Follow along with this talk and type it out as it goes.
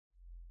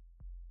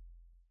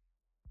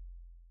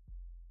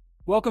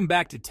Welcome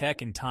back to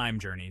Tech and Time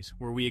Journeys,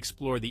 where we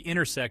explore the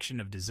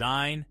intersection of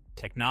design,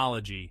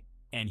 technology,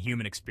 and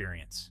human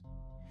experience.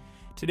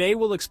 Today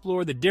we'll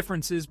explore the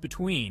differences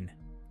between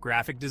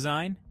graphic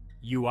design,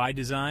 UI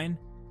design,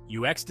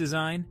 UX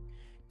design,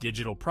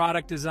 digital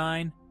product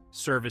design,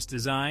 service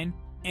design,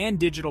 and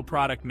digital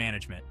product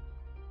management.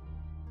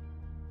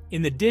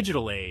 In the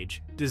digital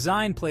age,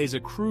 design plays a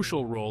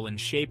crucial role in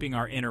shaping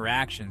our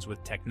interactions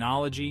with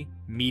technology,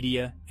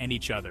 media, and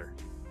each other.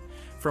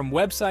 From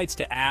websites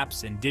to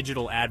apps and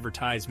digital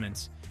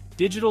advertisements,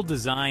 digital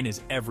design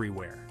is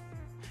everywhere.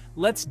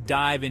 Let's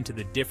dive into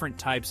the different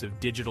types of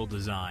digital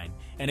design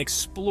and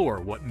explore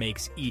what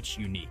makes each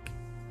unique.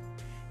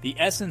 The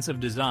essence of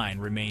design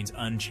remains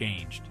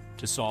unchanged: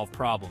 to solve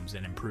problems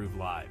and improve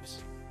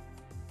lives.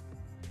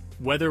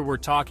 Whether we're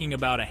talking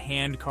about a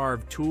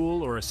hand-carved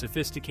tool or a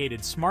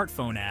sophisticated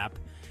smartphone app,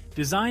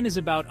 design is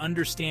about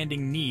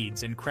understanding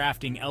needs and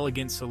crafting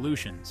elegant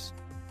solutions.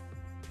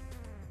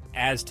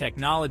 As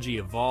technology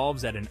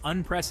evolves at an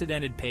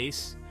unprecedented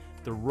pace,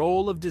 the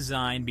role of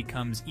design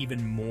becomes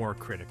even more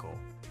critical.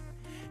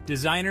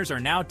 Designers are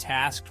now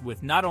tasked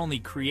with not only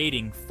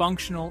creating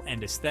functional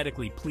and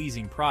aesthetically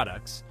pleasing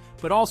products,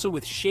 but also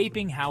with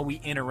shaping how we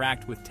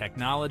interact with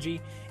technology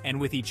and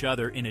with each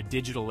other in a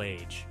digital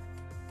age.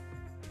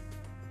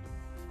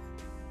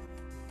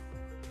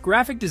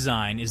 Graphic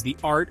design is the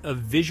art of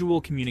visual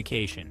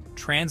communication,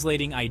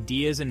 translating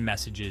ideas and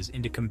messages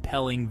into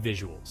compelling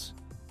visuals.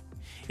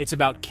 It's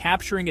about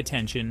capturing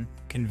attention,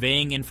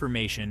 conveying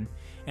information,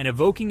 and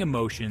evoking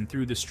emotion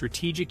through the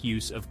strategic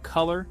use of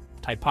color,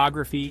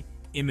 typography,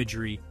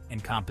 imagery,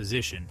 and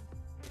composition.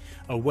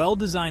 A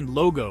well-designed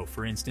logo,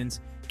 for instance,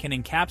 can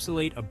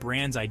encapsulate a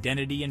brand's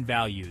identity and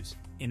values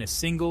in a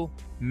single,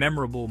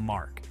 memorable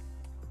mark.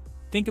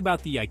 Think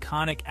about the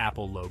iconic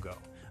Apple logo,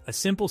 a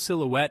simple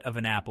silhouette of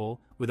an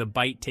apple with a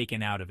bite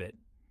taken out of it.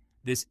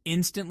 This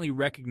instantly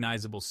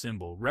recognizable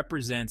symbol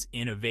represents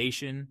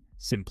innovation,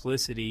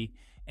 simplicity,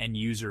 and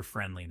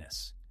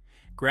user-friendliness.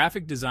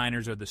 Graphic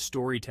designers are the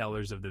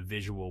storytellers of the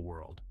visual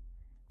world.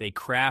 They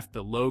craft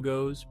the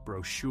logos,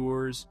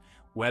 brochures,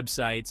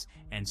 websites,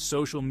 and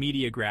social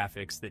media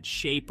graphics that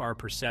shape our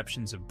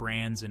perceptions of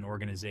brands and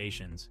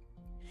organizations.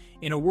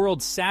 In a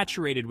world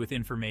saturated with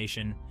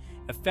information,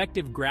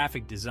 effective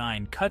graphic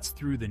design cuts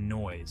through the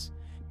noise,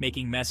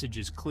 making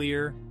messages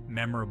clear,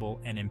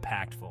 memorable, and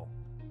impactful.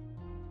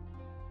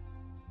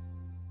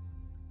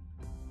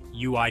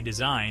 UI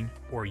design,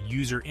 or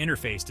user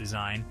interface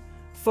design,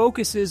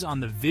 focuses on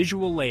the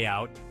visual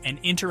layout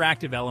and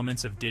interactive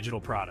elements of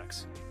digital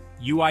products.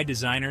 UI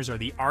designers are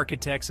the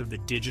architects of the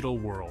digital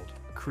world,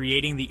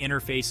 creating the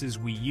interfaces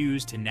we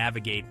use to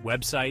navigate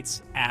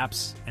websites,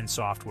 apps, and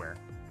software.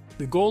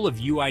 The goal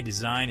of UI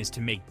design is to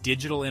make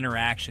digital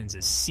interactions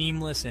as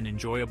seamless and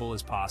enjoyable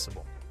as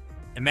possible.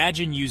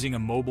 Imagine using a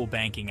mobile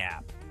banking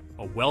app.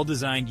 A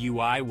well-designed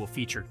UI will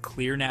feature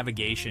clear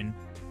navigation,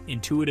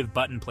 intuitive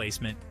button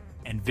placement,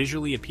 and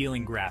visually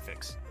appealing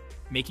graphics,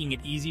 making it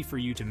easy for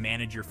you to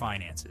manage your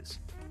finances.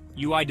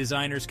 UI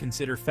designers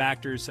consider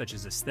factors such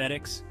as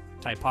aesthetics,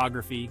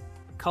 typography,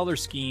 color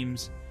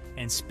schemes,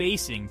 and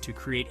spacing to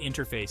create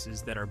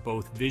interfaces that are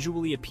both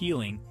visually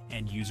appealing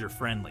and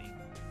user-friendly.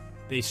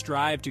 They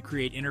strive to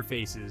create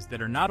interfaces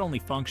that are not only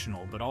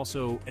functional but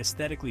also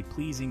aesthetically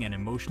pleasing and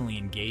emotionally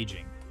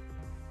engaging.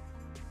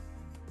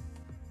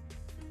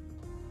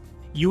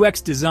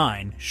 UX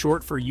design,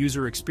 short for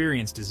user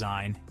experience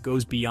design,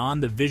 goes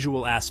beyond the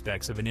visual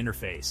aspects of an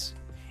interface.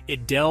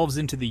 It delves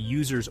into the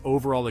user's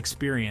overall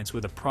experience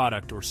with a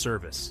product or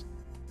service.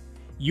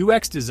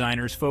 UX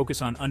designers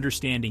focus on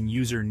understanding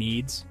user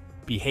needs,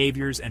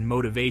 behaviors, and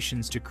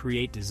motivations to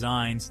create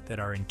designs that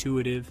are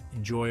intuitive,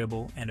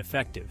 enjoyable, and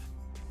effective.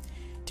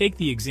 Take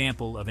the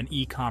example of an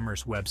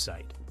e-commerce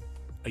website.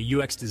 A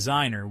UX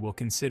designer will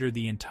consider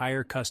the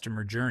entire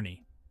customer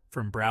journey,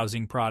 from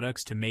browsing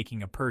products to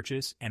making a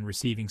purchase and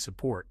receiving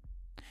support.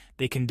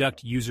 They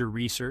conduct user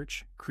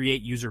research,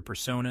 create user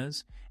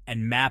personas,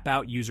 and map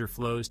out user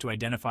flows to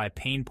identify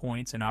pain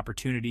points and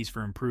opportunities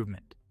for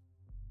improvement.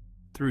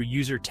 Through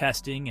user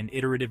testing and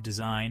iterative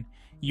design,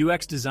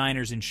 UX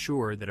designers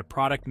ensure that a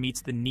product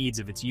meets the needs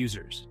of its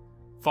users,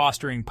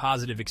 fostering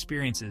positive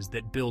experiences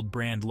that build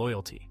brand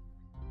loyalty.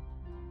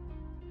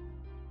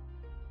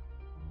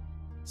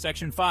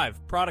 Section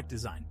 5. Product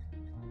Design.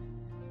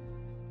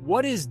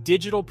 What is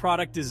digital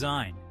product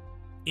design?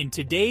 In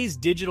today's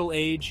digital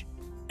age,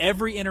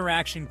 every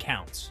interaction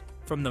counts.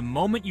 From the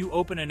moment you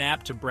open an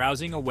app to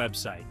browsing a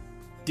website,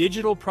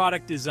 digital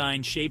product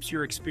design shapes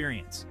your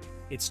experience.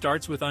 It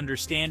starts with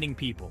understanding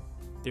people,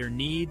 their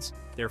needs,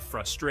 their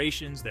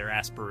frustrations, their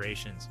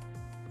aspirations.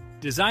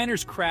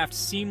 Designers craft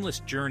seamless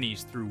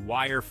journeys through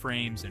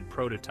wireframes and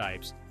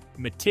prototypes,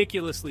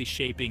 meticulously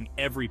shaping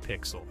every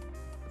pixel.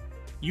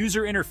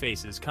 User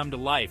interfaces come to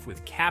life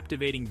with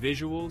captivating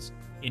visuals,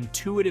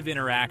 intuitive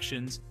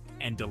interactions,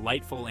 and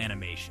delightful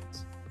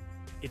animations.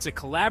 It's a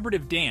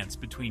collaborative dance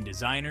between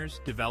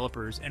designers,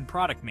 developers, and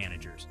product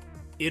managers,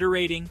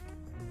 iterating,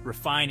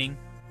 refining,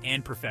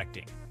 and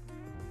perfecting.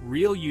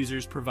 Real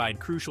users provide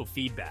crucial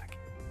feedback.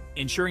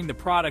 ensuring the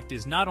product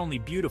is not only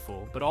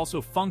beautiful but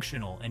also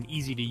functional and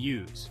easy to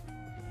use.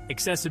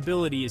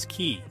 Accessibility is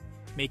key,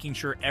 making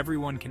sure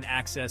everyone can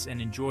access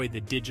and enjoy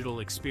the digital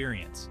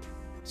experience.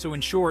 So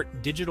in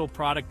short, digital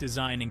product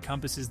design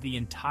encompasses the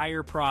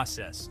entire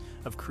process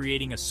of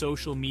creating a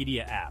social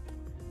media app,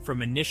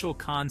 from initial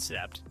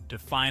concept to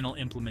final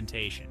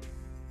implementation.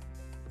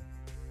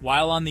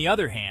 While on the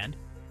other hand,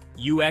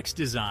 UX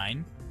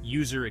design,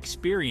 user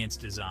experience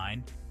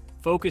design,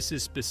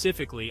 focuses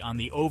specifically on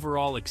the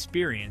overall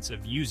experience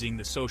of using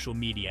the social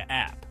media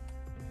app.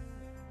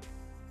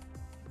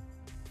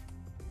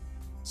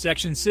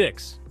 Section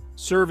 6.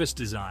 Service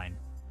design,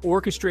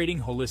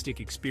 orchestrating holistic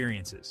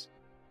experiences.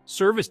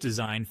 Service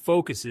design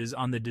focuses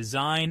on the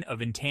design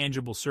of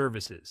intangible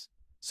services,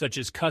 such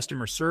as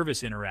customer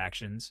service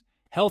interactions,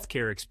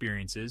 healthcare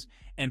experiences,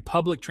 and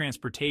public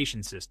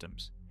transportation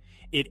systems.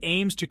 It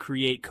aims to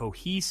create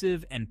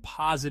cohesive and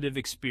positive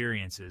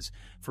experiences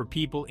for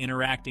people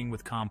interacting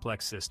with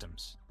complex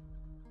systems.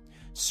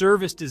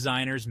 Service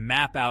designers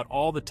map out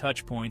all the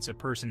touch points a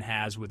person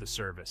has with a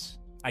service,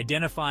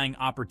 identifying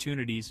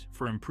opportunities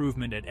for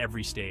improvement at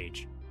every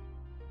stage.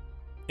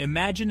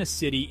 Imagine a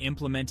city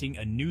implementing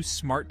a new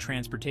smart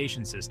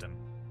transportation system.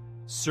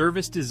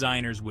 Service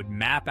designers would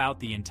map out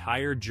the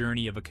entire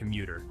journey of a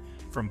commuter,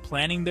 from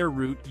planning their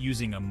route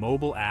using a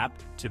mobile app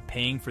to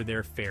paying for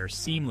their fare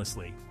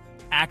seamlessly,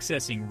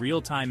 accessing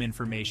real-time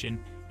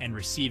information and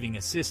receiving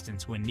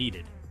assistance when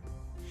needed.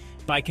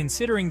 By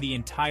considering the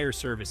entire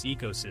service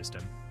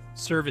ecosystem,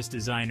 service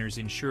designers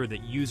ensure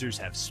that users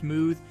have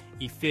smooth,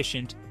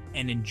 efficient,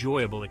 and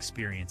enjoyable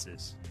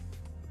experiences.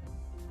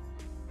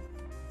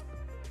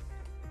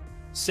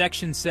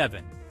 Section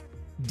 7.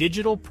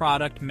 Digital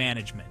Product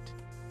Management,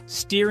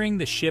 steering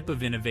the ship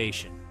of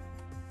innovation.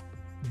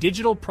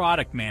 Digital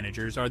product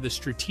managers are the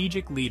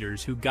strategic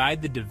leaders who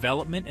guide the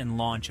development and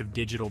launch of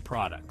digital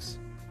products.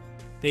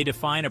 They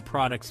define a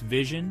product's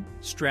vision,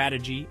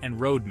 strategy, and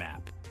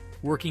roadmap,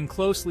 working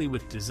closely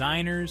with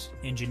designers,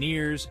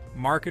 engineers,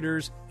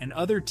 marketers, and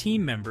other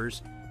team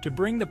members to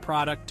bring the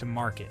product to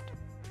market.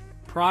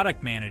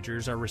 Product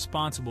managers are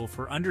responsible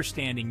for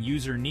understanding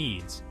user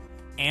needs,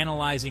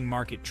 analyzing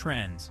market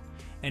trends,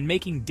 and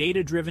making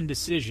data-driven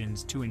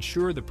decisions to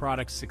ensure the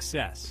product's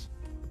success.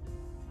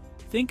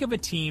 Think of a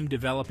team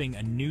developing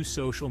a new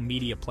social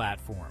media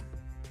platform.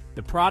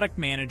 The product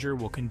manager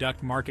will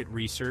conduct market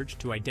research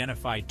to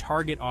identify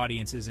target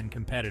audiences and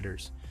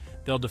competitors.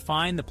 They'll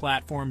define the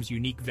platform's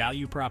unique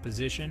value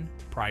proposition,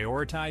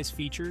 prioritize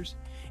features,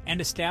 and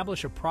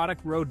establish a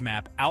product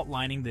roadmap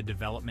outlining the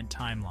development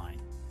timeline.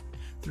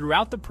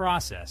 Throughout the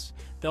process,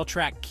 they'll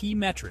track key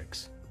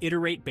metrics,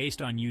 iterate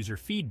based on user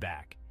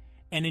feedback,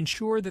 and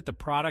ensure that the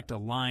product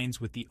aligns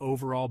with the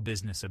overall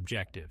business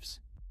objectives.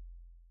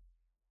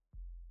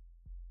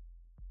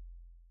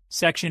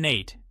 Section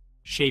 8.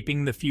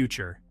 Shaping the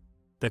Future,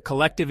 the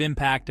collective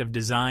impact of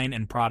design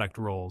and product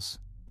roles.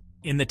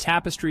 In the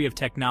tapestry of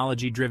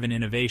technology-driven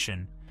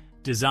innovation,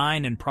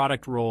 design and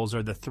product roles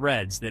are the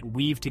threads that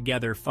weave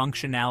together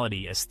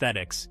functionality,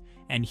 aesthetics,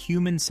 and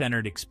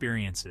human-centered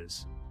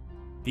experiences.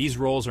 These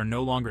roles are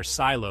no longer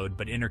siloed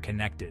but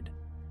interconnected,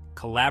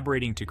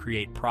 collaborating to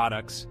create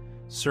products,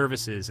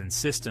 services, and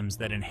systems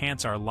that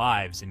enhance our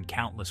lives in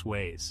countless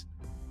ways.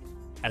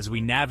 As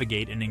we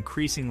navigate an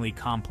increasingly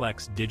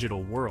complex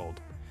digital world,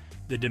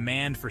 the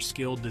demand for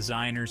skilled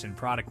designers and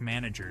product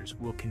managers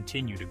will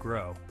continue to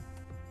grow.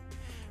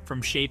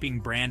 From shaping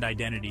brand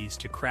identities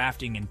to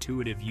crafting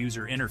intuitive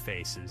user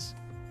interfaces,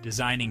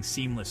 designing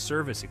seamless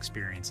service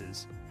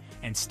experiences,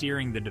 and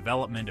steering the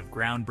development of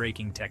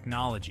groundbreaking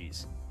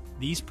technologies,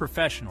 these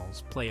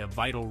professionals play a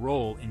vital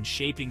role in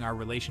shaping our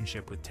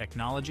relationship with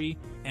technology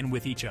and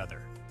with each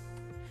other.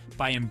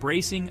 By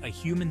embracing a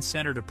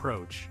human-centered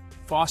approach,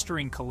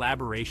 fostering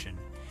collaboration,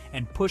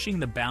 and pushing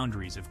the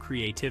boundaries of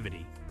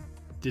creativity,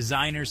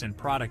 designers and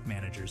product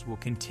managers will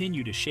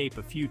continue to shape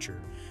a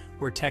future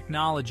where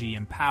technology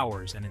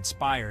empowers and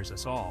inspires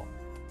us all.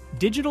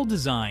 Digital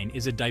design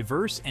is a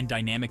diverse and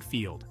dynamic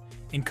field,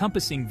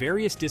 encompassing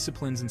various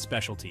disciplines and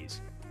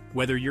specialties.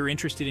 Whether you're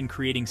interested in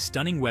creating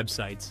stunning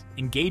websites,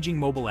 engaging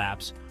mobile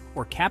apps,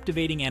 or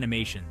captivating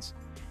animations,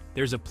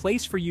 there's a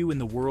place for you in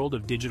the world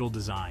of digital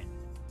design.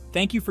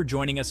 Thank you for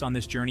joining us on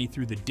this journey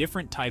through the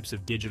different types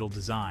of digital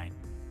design.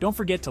 Don't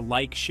forget to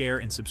like, share,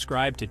 and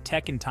subscribe to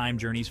Tech and Time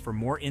Journeys for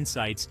more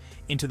insights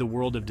into the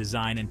world of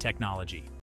design and technology.